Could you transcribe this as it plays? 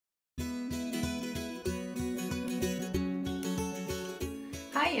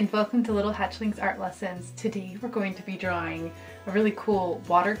Hi and welcome to Little Hatchlings Art Lessons. Today we're going to be drawing a really cool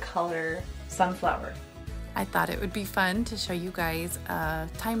watercolor sunflower. I thought it would be fun to show you guys a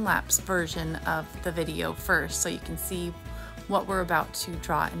time-lapse version of the video first so you can see what we're about to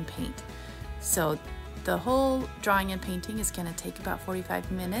draw and paint. So the whole drawing and painting is going to take about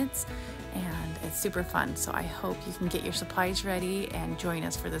 45 minutes and it's super fun. So I hope you can get your supplies ready and join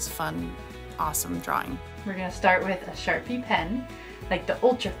us for this fun, awesome drawing. We're going to start with a Sharpie pen, like the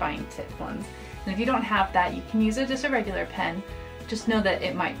ultra fine tip ones. And if you don't have that, you can use just a regular pen. Just know that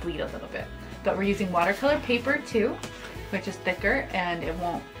it might bleed a little bit. But we're using watercolor paper too, which is thicker and it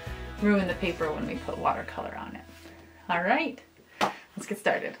won't ruin the paper when we put watercolor on it. All right, let's get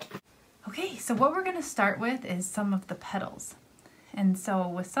started. Okay, so what we're gonna start with is some of the petals. And so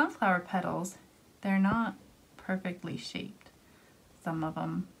with sunflower petals, they're not perfectly shaped. Some of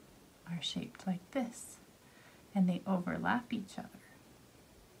them are shaped like this and they overlap each other.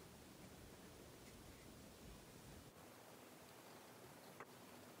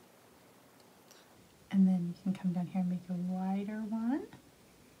 And then you can come down here and make a wider one.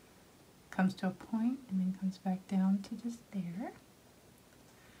 Comes to a point and then comes back down to just there.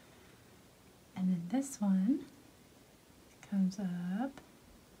 And then this one comes up.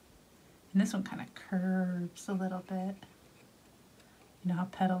 And this one kind of curves a little bit. You know how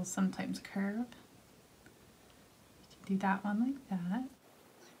petals sometimes curve? You can do that one like that.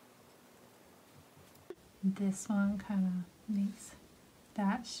 This one kind of makes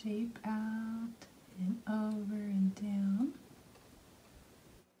that shape out. And over and down.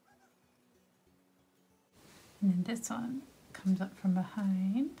 And then this one comes up from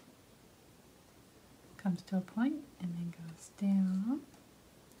behind, comes to a point, and then goes down.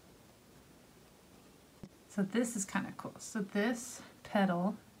 So this is kind of cool. So this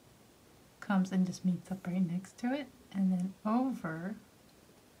petal comes and just meets up right next to it, and then over,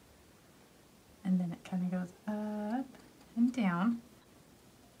 and then it kind of goes up and down.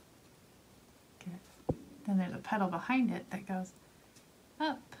 Then there's a petal behind it that goes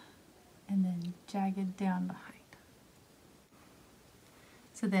up and then jagged down behind.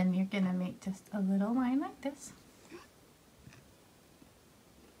 So then you're going to make just a little line like this.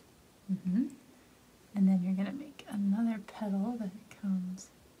 And then you're going to make another petal that comes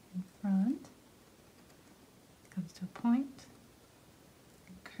in front, comes to a point,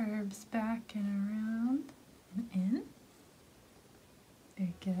 and curves back and around and in.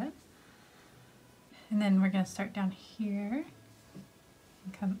 Very good. And then we're going to start down here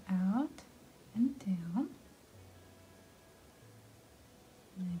and come out and down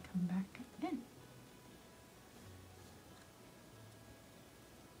and then come back up in.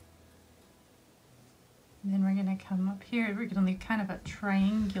 And then we're going to come up here. We're going to leave kind of a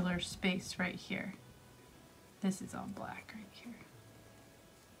triangular space right here. This is all black right here.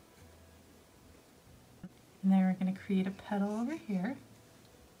 And then we're going to create a petal over here.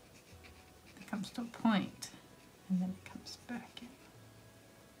 Comes to a point and then it comes back in.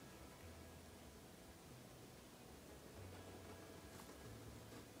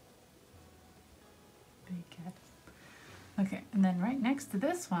 Very good. Okay, and then right next to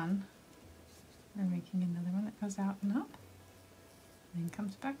this one, we're making another one that goes out and up and then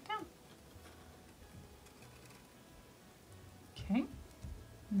comes back down. Okay,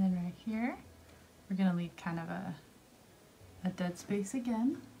 and then right here, we're going to leave kind of a dead space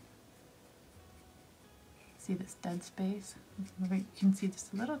again. See this dead space? You can see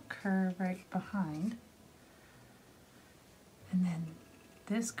just a little curve right behind. And then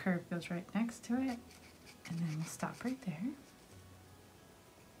this curve goes right next to it. And then we stop right there.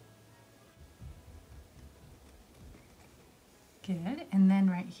 Good. And then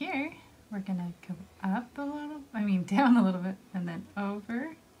right here, we're going to go up a little, down a little bit, and then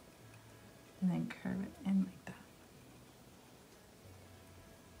over, and then curve it in like that.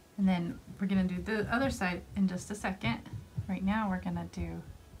 And then we're going to do the other side in just a second. Right now we're going to do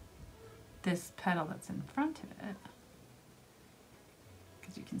this petal that's in front of it,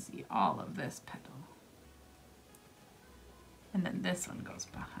 because you can see all of this petal. And then this one goes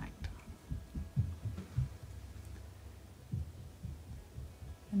behind.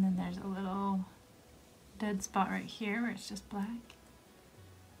 And then there's a little dead spot right here where it's just black.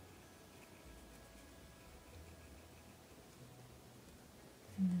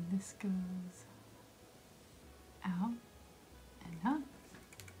 And then this goes out and up.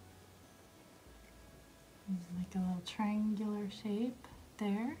 And like a little triangular shape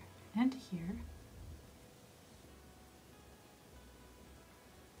there and here.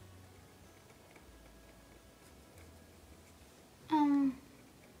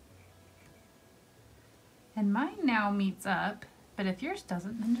 And mine now meets up, But if yours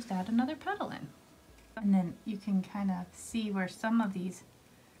doesn't, then just add another petal in. And then you can kind of see where some of these,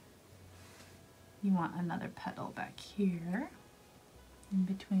 you want another petal back here in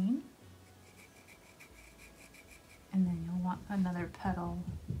between. And then you'll want another petal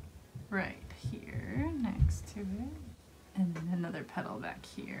right here next to it. And then another petal back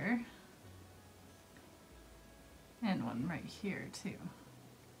here. And one right here too.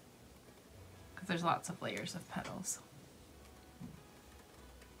 Because there's lots of layers of petals.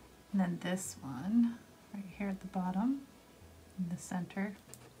 And then this one right here at the bottom in the center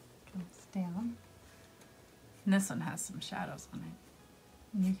comes down. And this one has some shadows on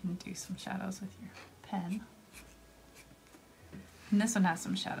it. And you can do some shadows with your pen. And this one has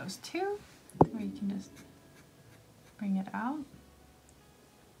some shadows too, where you can just bring it out.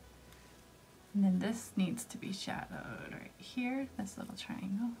 And then this needs to be shadowed right here, this little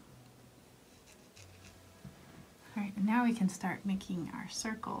triangle. Alright, and now we can start making our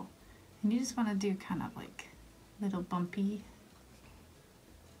circle. And you just want to do kind of like little bumpy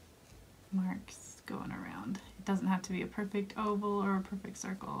marks going around. It doesn't have to be a perfect oval or a perfect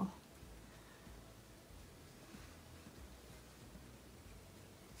circle.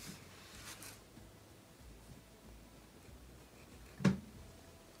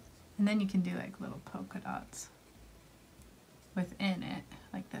 And then you can do like little polka dots within it,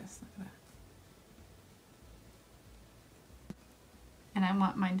 like this. Look at that. And I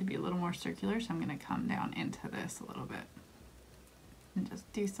want mine to be a little more circular, so I'm going to come down into this a little bit. And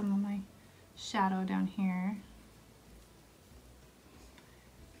just do some of my shadow down here.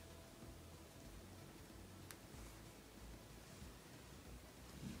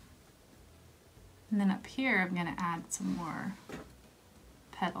 And then up here, I'm going to add some more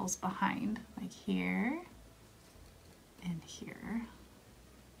petals behind, like here and here.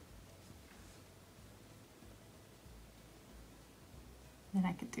 Then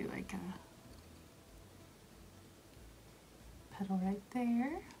I could do like a petal right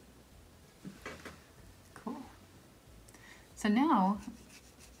there. Cool. So now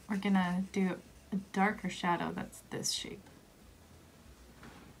we're gonna do a darker shadow that's this shape.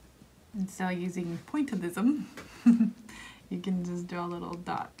 And so using pointillism, you can just draw little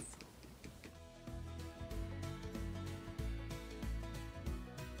dots.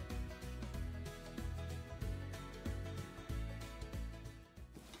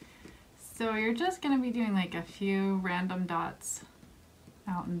 So you're just going to be doing like a few random dots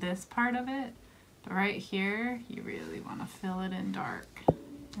out in this part of it, but right here you really want to fill it in dark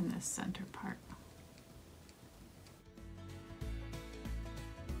in this center part.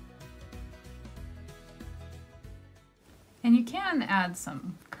 And you can add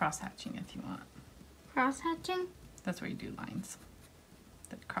some cross-hatching if you want. Cross-hatching? That's where you do lines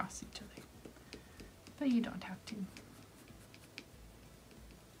that cross each other, but you don't have to.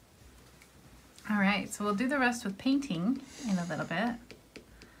 Alright, so we'll do the rest with painting in a little bit.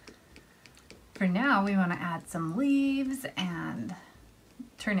 For now, we want to add some leaves and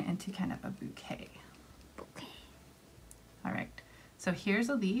turn it into kind of a bouquet. Okay. Alright, so here's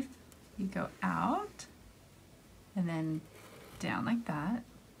a leaf. You go out and then down like that.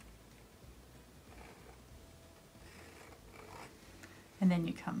 And then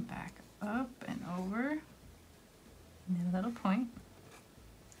you come back up and over, and then a little point.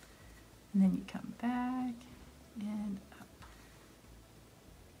 And then you come back and up.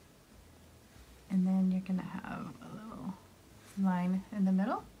 And then you're gonna have a little line in the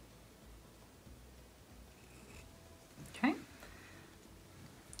middle. Okay.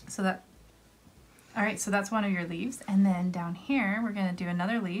 So that, all right, so that's one of your leaves. And then down here, we're gonna do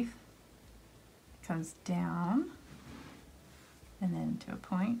another leaf. It comes down and then to a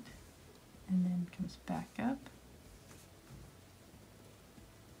point, and then comes back up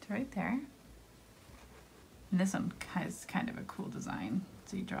to right there. And this one has kind of a cool design.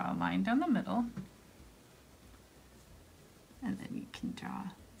 So you draw a line down the middle, and then you can draw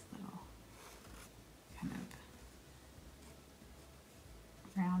these little kind of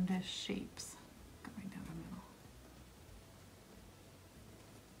roundish shapes going down the middle.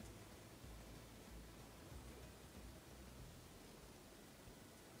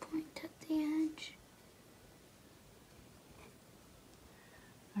 Point at the edge.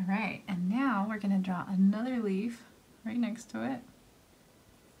 All right, and now we're going to draw another leaf right next to it.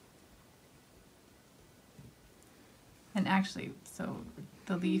 And actually, so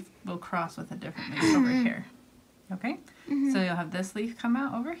the leaf will cross with a different leaf over here. Okay? So you'll have this leaf come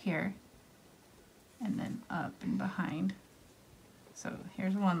out over here, and then up and behind. So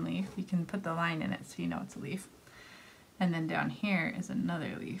here's one leaf. You can put the line in it so you know it's a leaf. And then down here is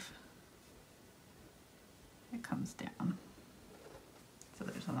another leaf. It comes down. So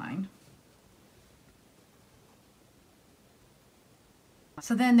there's a line.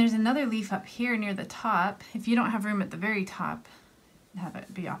 So then there's another leaf up here near the top. If you don't have room at the very top, have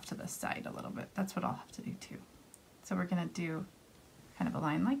it be off to the side a little bit. That's what I'll have to do too. So we're gonna do kind of a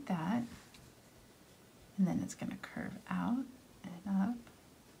line like that, and then it's gonna curve out and up,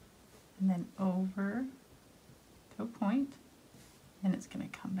 and then over to a point, and it's gonna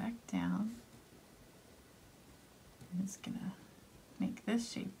come back down, and it's gonna make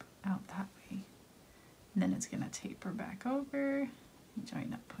this shape out that way, and then it's gonna taper back over and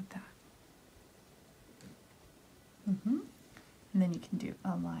join up with that. And then you can do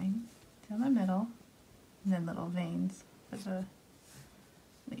a line down the middle, and then little veins for the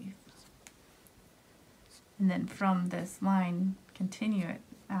leaf. And then from this line, continue it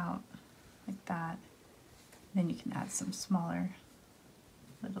out like that. Then you can add some smaller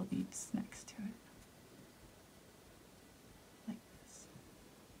little leaves next to it. Like this.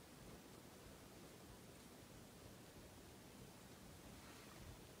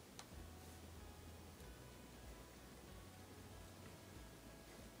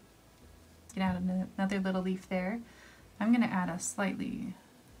 You can add another little leaf there. I'm going to add a slightly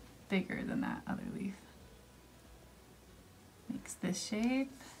bigger than that other leaf. Makes this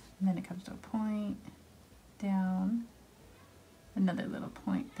shape, and then it comes to a point, down, another little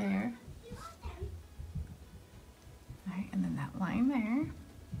point there. Alright, and then that line there, and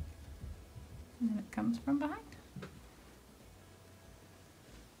then it comes from behind.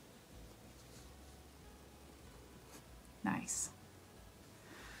 Nice.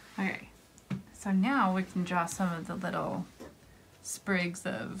 Okay, so now we can draw some of the little sprigs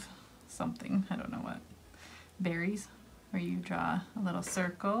of something, I don't know what, berries, where you draw a little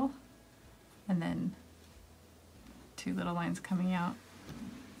circle and then two little lines coming out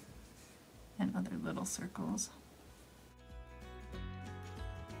and other little circles.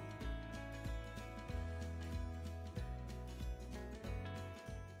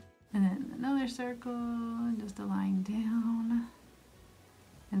 And then another circle and just a line down.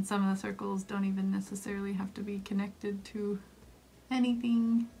 And some of the circles don't even necessarily have to be connected to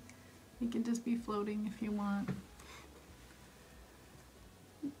anything. They can just be floating if you want.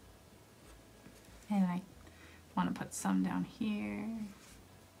 And I want to put some down here.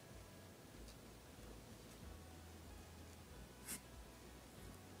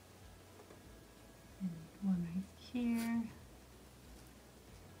 And one right here.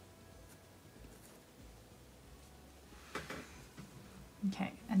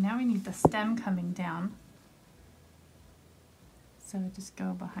 Okay, and now we need the stem coming down. So just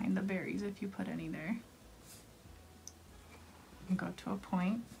go behind the berries if you put any there. And go to a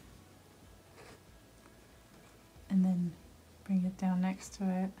point. And then bring it down next to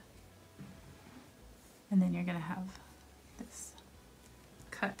it. And then you're going to have this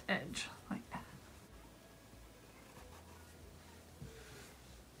cut edge like that.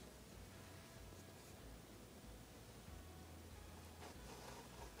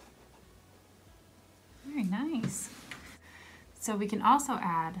 Very nice. So we can also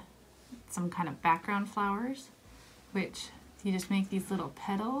add some kind of background flowers, which you just make these little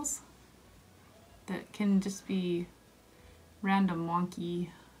petals that can just be random wonky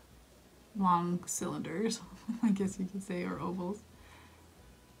long cylinders, I guess you could say, or ovals.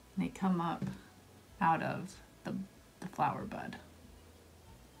 And they come up out of the flower bud.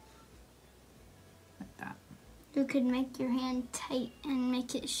 Like that. You could make your hand tight and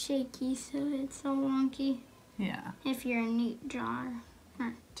make it shaky so it's all wonky. Yeah. If you're a neat drawer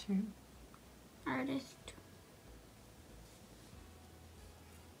or True. artist.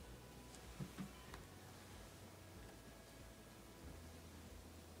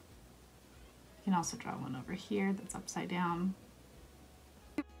 You can also draw one over here that's upside down.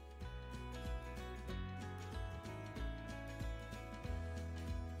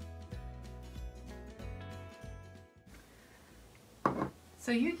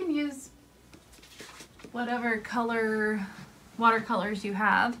 So you can use whatever color watercolors you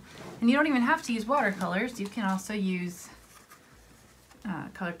have, and you don't even have to use watercolors. You can also use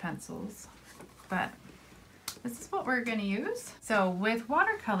colored pencils, but this is what we're going to use. So with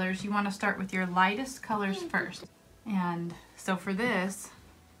watercolors, you want to start with your lightest colors first. And so for this,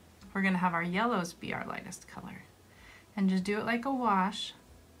 we're going to have our yellows be our lightest color. And just do it like a wash.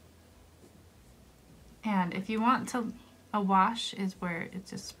 And if you want to, a wash is where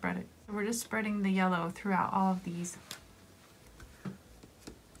it's just spread it. We're just spreading the yellow throughout all of these.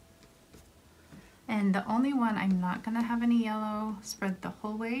 And the only one I'm not going to have any yellow spread the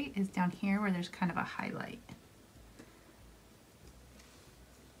whole way is down here where there's kind of a highlight.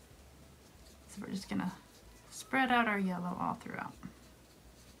 So we're just going to spread out our yellow all throughout.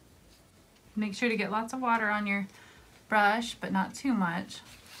 Make sure to get lots of water on your brush, but not too much.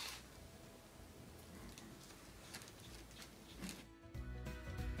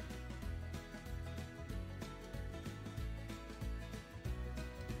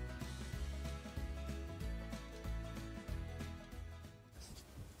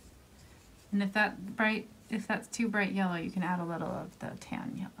 And if that's too bright yellow, you can add a little of the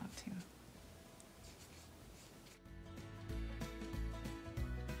tan yellow too.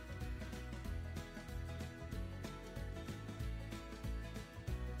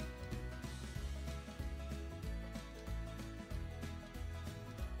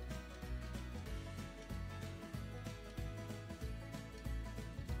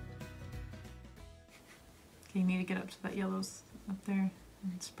 Okay, you need to get up to that yellows up there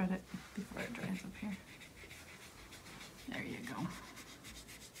and spread it before it dries up here. There you go.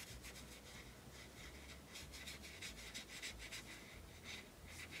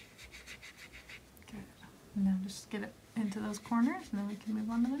 Good. Now just get it into those corners and then we can move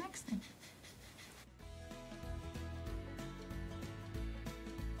on to the next thing.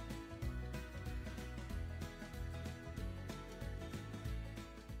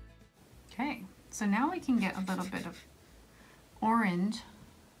 Okay, so now we can get a little bit of orange,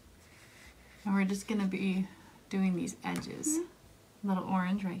 and we're just going to be doing these edges. Little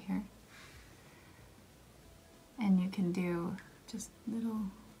orange right here. And you can do just little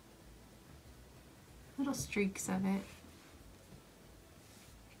streaks of it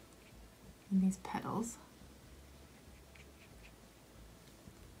in these petals.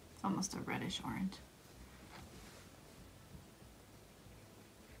 It's almost a reddish orange.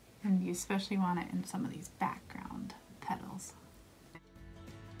 And you especially want it in some of these background petals.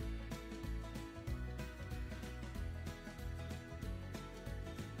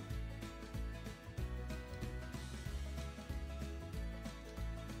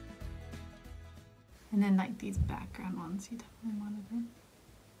 And then like these background ones, you definitely want them.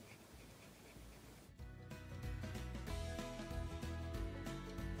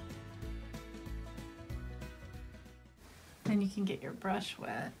 Then you can get your brush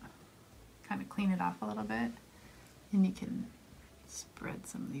wet, kind of clean it off a little bit, and you can spread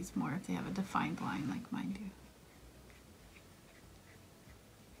some of these more if they have a defined line like mine do.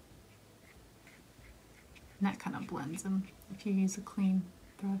 And that kind of blends them if you use a clean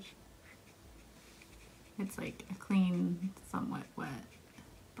brush. It's like a clean, somewhat wet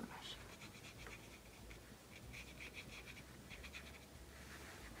brush.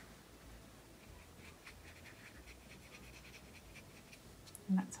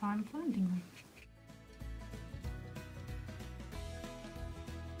 And that's how I'm blending them.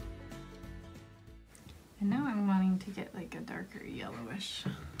 And now I'm wanting to get like a darker yellowish,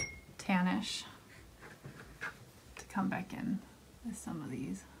 tannish to come back in with some of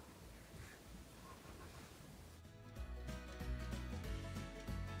these.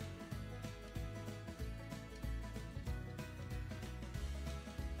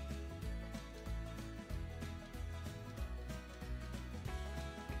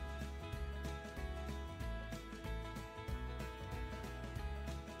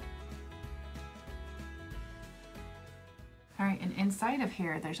 All right, and inside of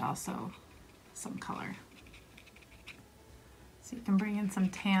here, there's also some color. So you can bring in some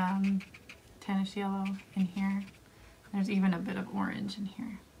tannish yellow in here. There's even a bit of orange in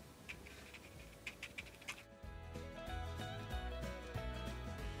here.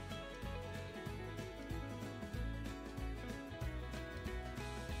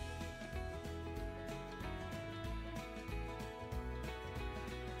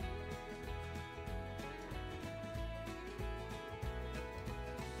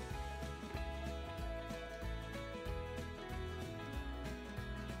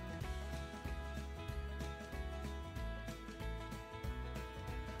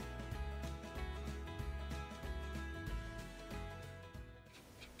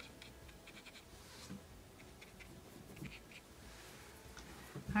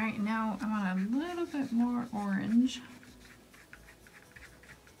 All right, now I want a little bit more orange.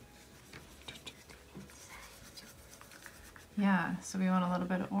 Yeah, so we want a little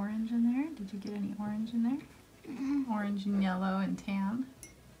bit of orange in there. Did you get any orange in there? Orange and yellow and tan.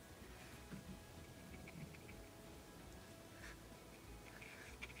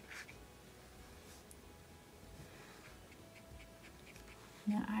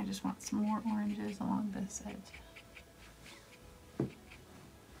 Yeah, I just want some more oranges along this edge.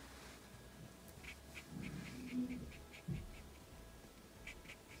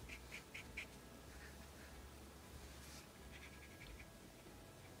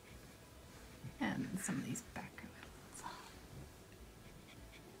 And some of these backgrounds.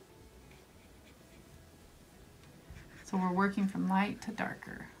 So we're working from light to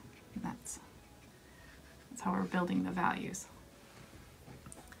darker. And that's how we're building the values.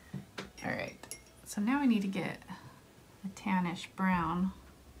 All right, so now we need to get a tannish brown.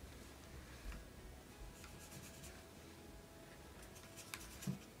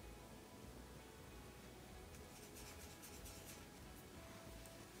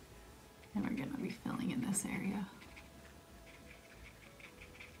 And we're gonna be filling in this area.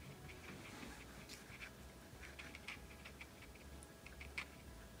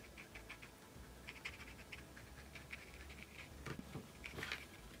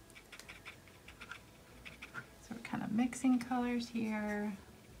 So we're kind of mixing colors here.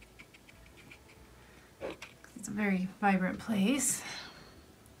 It's a very vibrant place.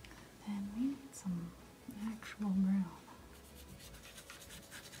 And we need some actual brown.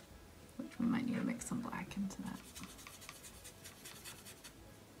 We might need to mix some black into that.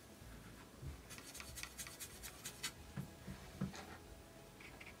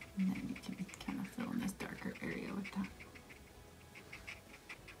 And then you can kind of fill in this darker area with that.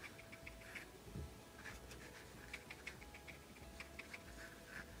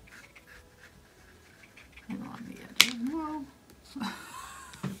 And along the edges. Whoa!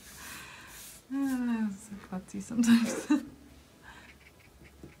 It's so klutzy sometimes.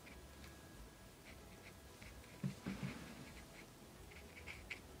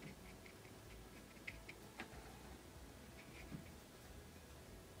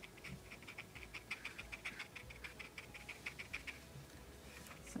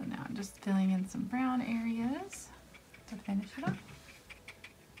 Just filling in some brown areas to finish it up.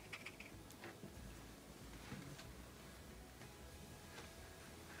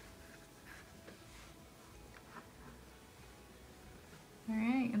 All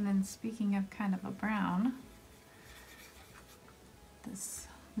right, and then speaking of kind of a brown, this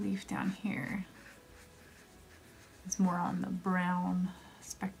leaf down here is more on the brown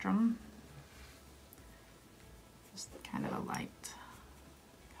spectrum. Just kind of a light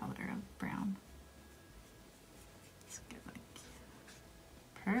color of brown. Let's get like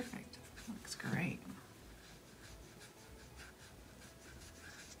perfect. Looks great.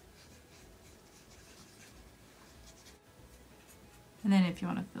 And then if you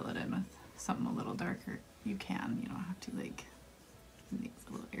want to fill it in with something a little darker, you can. You don't have to like in these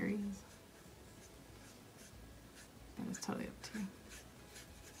little areas. But it's totally up to you.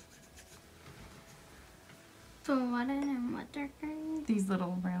 So what and what darker? These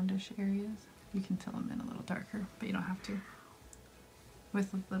little roundish areas, you can fill them in a little darker, but you don't have to.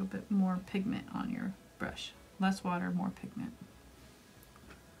 With a little bit more pigment on your brush. Less water, more pigment.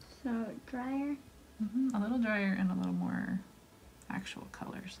 So drier? A little drier and a little more actual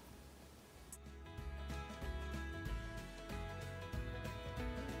colors.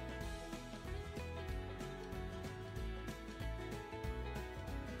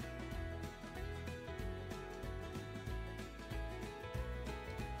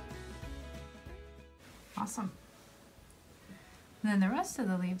 Awesome. And then the rest of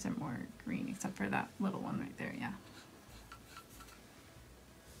the leaves are more green, except for that little one right there, yeah.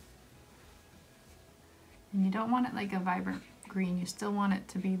 And you don't want it like a vibrant green, you still want it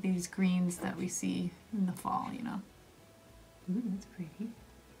to be these greens that we see in the fall, you know. Ooh, that's pretty.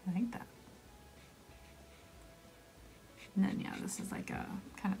 I like that. And then yeah, this is like a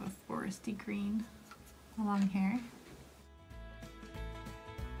kind of a foresty green along here.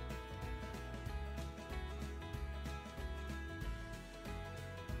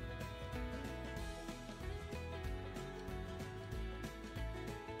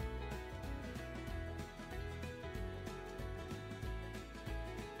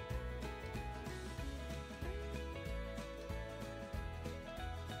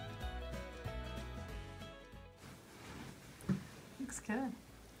 Looks good.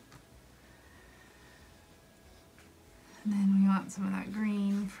 And then we want some of that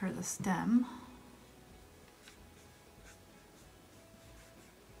green for the stem.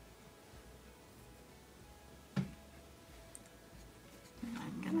 And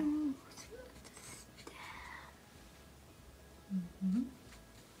I'm gonna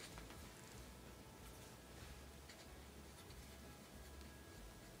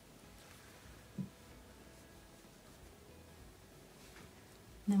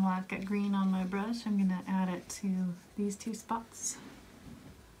Then while I've got green on my brush, I'm going to add it to these two spots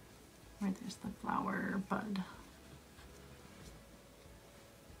where there's the flower bud.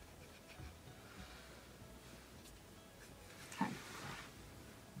 Okay.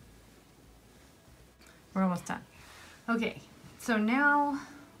 We're almost done. Okay, so now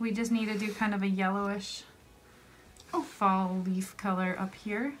we just need to do kind of a yellowish fall leaf color up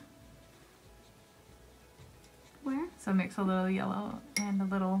here. square. So mix a little yellow and a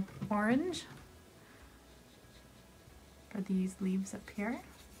little orange for these leaves up here.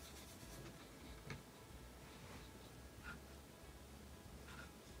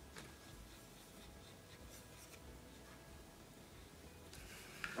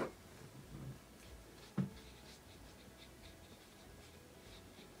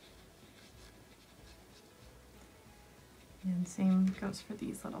 And same goes for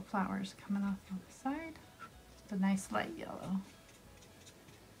these little flowers coming off on the side. Just a nice light yellow.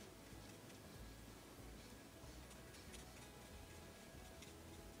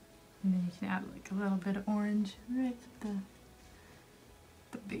 And then you can add like a little bit of orange right at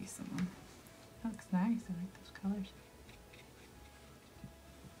the base of them. That looks nice. I like those colors.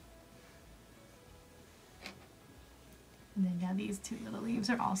 And then yeah, these two little leaves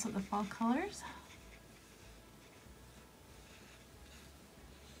are also the fall colors.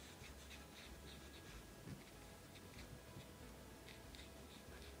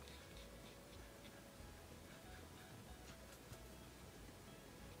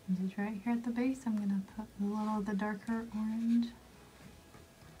 And just right here at the base, I'm going to put a little of the darker orange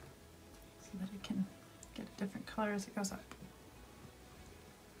so that it can get a different color as it goes up.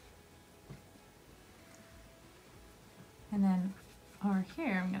 And then over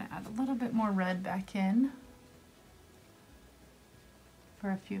here, I'm going to add a little bit more red back in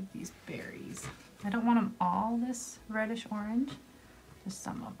for a few of these berries. I don't want them all this reddish orange, just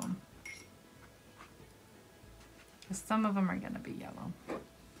some of them. Because some of them are going to be yellow.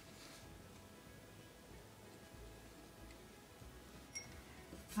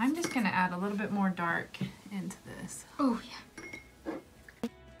 I'm just going to add a little bit more dark into this. Oh yeah.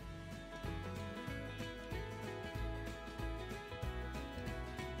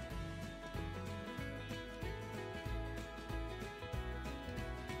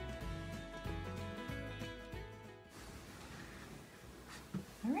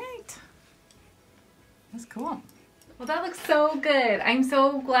 All right. That's cool. Well, that looks so good. I'm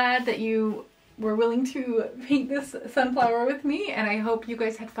so glad that you were willing to paint this sunflower with me, and I hope you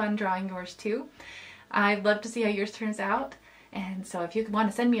guys had fun drawing yours too. I'd love to see how yours turns out, and so if you want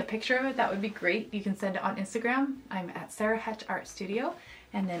to send me a picture of it, that would be great. You can send it on Instagram. I'm at Sarah Hatch Art Studio,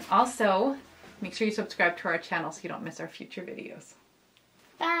 and then also make sure you subscribe to our channel so you don't miss our future videos.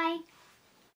 Bye.